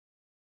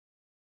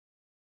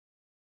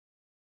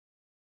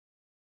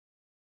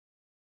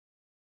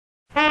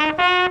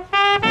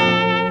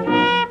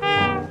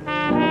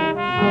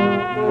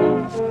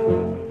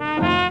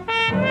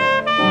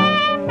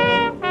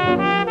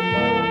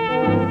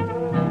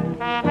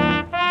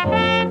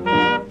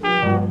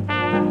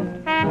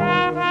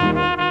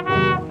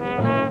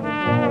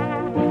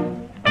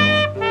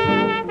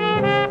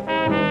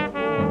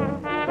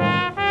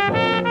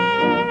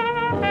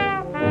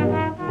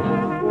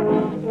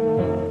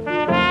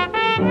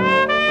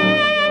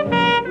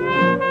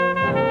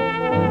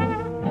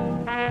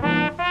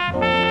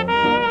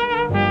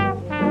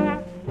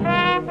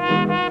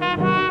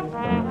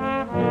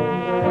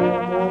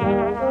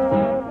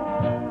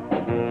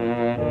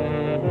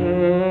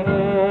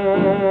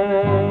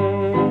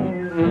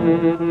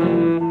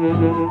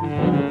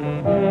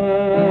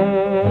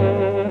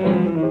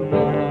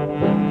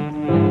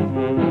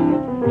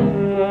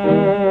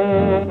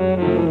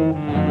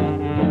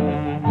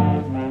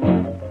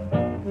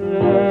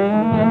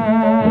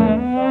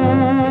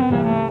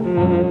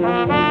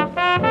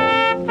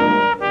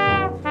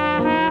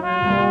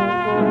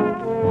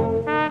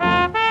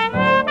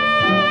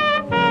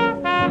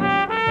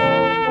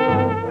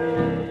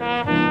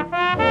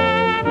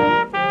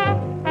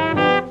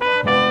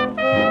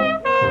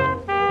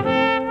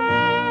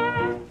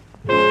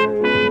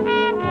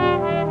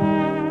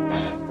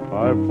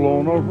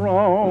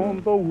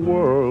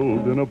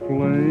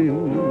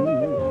plain.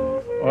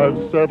 I've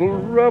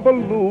settled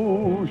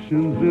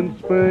revolutions in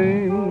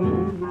Spain.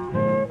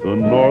 The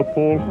North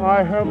Pole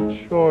I have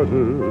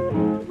charted,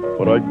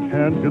 but I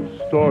can't get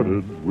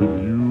started with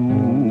you.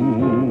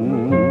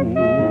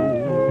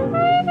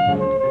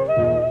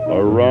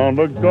 Around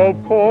a golf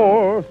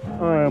course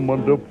I'm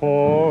under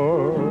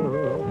par,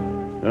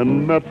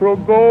 and Metro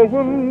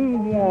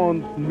Goldwyn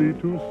wants me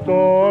to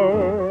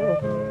star.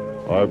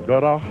 I've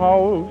got a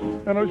house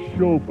and a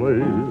show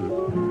place,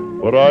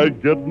 but I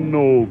get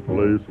no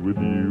place with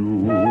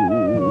you.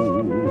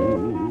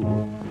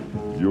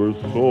 You're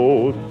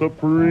so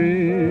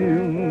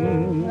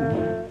supreme.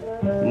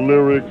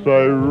 Lyrics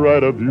I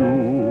write of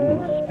you,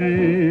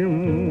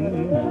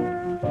 scheme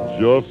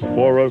just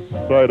for a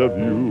sight of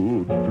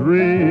you,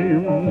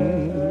 dream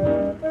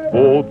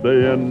both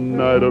day and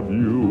night of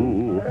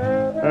you.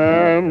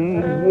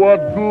 And what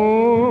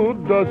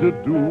good does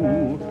it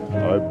do?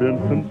 I've been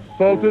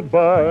consulted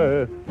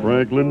by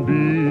Franklin D.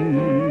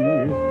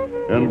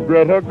 and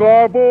Greta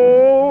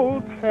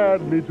Garbo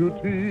had me to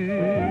tea.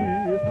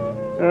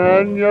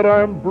 And yet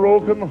I'm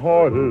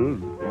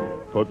broken-hearted,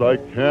 'cause I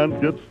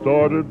can't get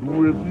started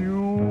with you.